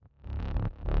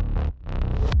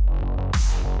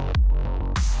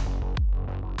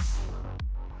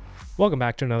Welcome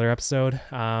back to another episode.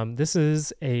 This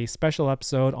is a special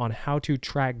episode on how to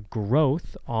track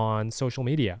growth on social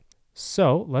media.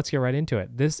 So let's get right into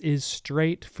it. This is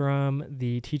straight from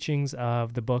the teachings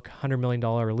of the book $100 Million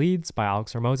Leads by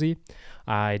Alex Hormozi.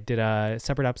 I did a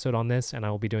separate episode on this, and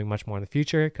I will be doing much more in the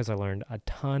future because I learned a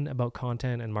ton about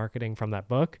content and marketing from that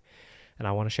book, and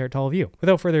I want to share it to all of you.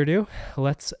 Without further ado,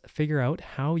 let's figure out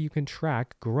how you can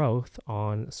track growth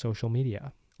on social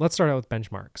media. Let's start out with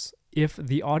benchmarks. If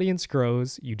the audience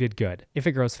grows, you did good. If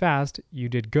it grows fast, you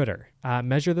did gooder.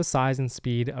 Measure the size and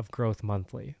speed of growth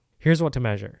monthly. Here's what to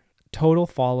measure: total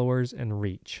followers and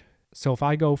reach. So if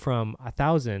I go from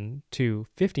 1,000 to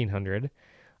 1,500,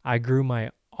 I grew my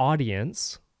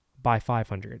audience by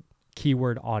 500.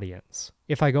 Keyword audience.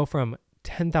 If I go from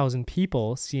 10,000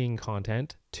 people seeing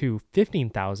content to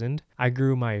 15,000, I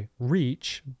grew my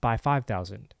reach by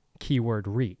 5,000. Keyword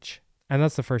reach. And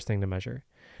that's the first thing to measure.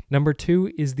 Number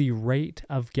 2 is the rate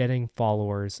of getting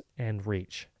followers and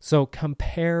reach. So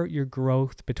compare your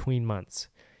growth between months.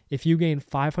 If you gain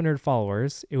 500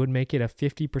 followers, it would make it a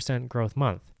 50% growth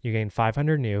month. You gain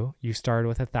 500 new, you started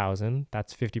with 1,000,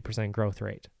 that's 50% growth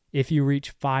rate. If you reach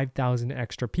 5,000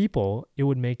 extra people, it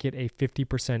would make it a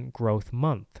 50% growth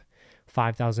month.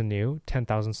 5,000 new,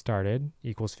 10,000 started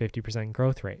equals 50%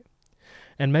 growth rate.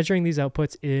 And measuring these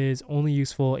outputs is only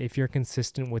useful if you're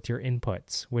consistent with your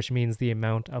inputs, which means the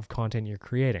amount of content you're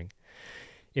creating.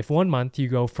 If one month you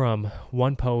go from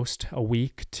 1 post a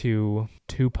week to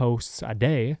 2 posts a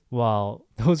day, well,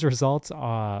 those results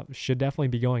should definitely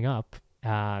be going up.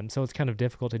 So it's kind of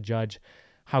difficult to judge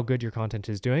how good your content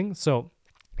is doing. So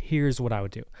here's what I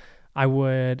would do.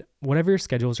 Whatever your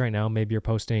schedule is right now, maybe you're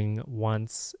posting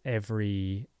let's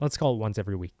call it once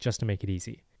every week, just to make it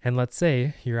easy. And let's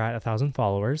say you're at 1,000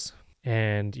 followers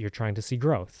and you're trying to see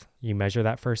growth. You measure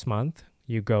that first month,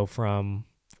 you go from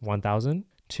 1,000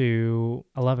 to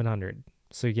 1,100.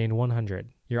 So you gained 100.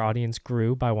 Your audience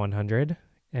grew by 100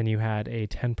 and you had a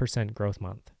 10% growth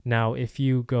month. Now, if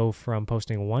you go from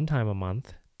posting 1 time a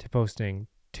month to posting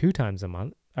 2 times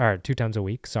a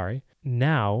week,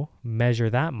 now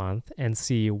measure that month and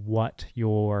see what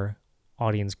your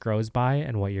audience grows by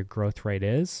and what your growth rate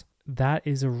is. That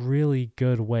is a really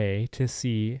good way to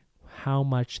see how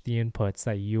much the inputs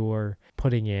that you're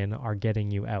putting in are getting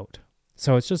you out.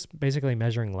 So it's just basically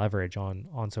measuring leverage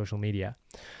on social media.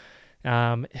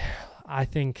 I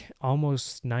think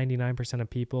almost 99% of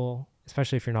people,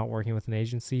 especially if you're not working with an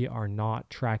agency, are not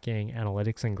tracking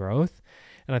analytics and growth.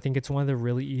 And I think it's one of the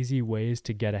really easy ways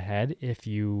to get ahead if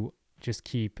you just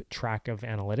keep track of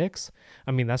analytics.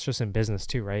 I mean, that's just in business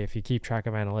too, right? If you keep track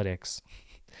of analytics,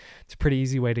 it's a pretty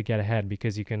easy way to get ahead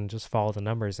because you can just follow the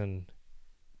numbers and,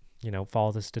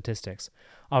 follow the statistics.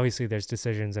 Obviously, there's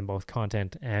decisions in both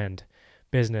content and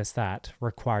business that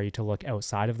require you to look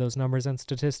outside of those numbers and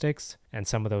statistics. And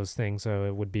some of those things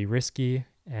would be risky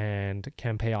and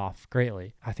can pay off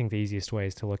greatly. I think the easiest way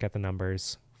is to look at the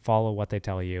numbers, follow what they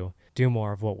tell you, do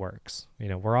more of what works.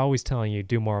 We're always telling you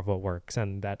do more of what works,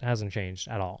 and that hasn't changed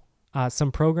at all.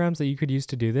 Some programs that you could use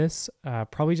to do this,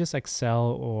 probably just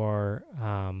Excel or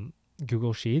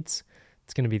Google Sheets.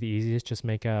 It's going to be the easiest. Just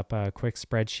make up a quick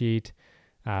spreadsheet,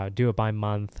 do it by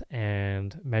month,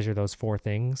 and measure those 4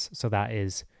 things. So that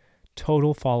is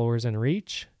total followers and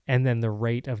reach, and then the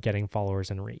rate of getting followers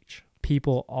and reach.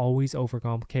 People always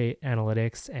overcomplicate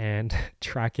analytics and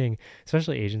tracking,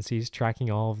 especially agencies, tracking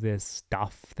all of this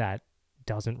stuff that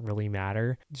doesn't really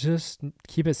matter. Just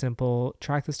keep it simple,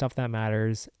 track the stuff that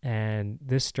matters. And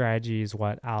this strategy is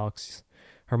what Alex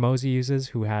Hormozi uses,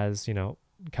 who has, a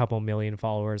couple million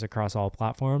followers across all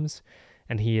platforms.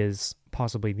 And he is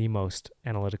possibly the most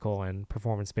analytical and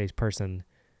performance-based person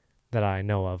that I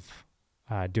know of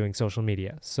doing social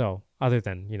media. So other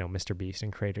than, Mr. Beast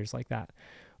and creators like that.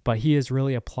 But he has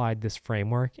really applied this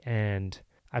framework, and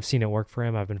I've seen it work for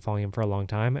him. I've been following him for a long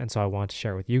time. And so I want to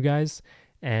share it with you guys.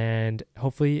 And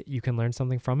hopefully you can learn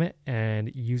something from it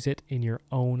and use it in your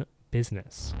own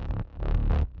business.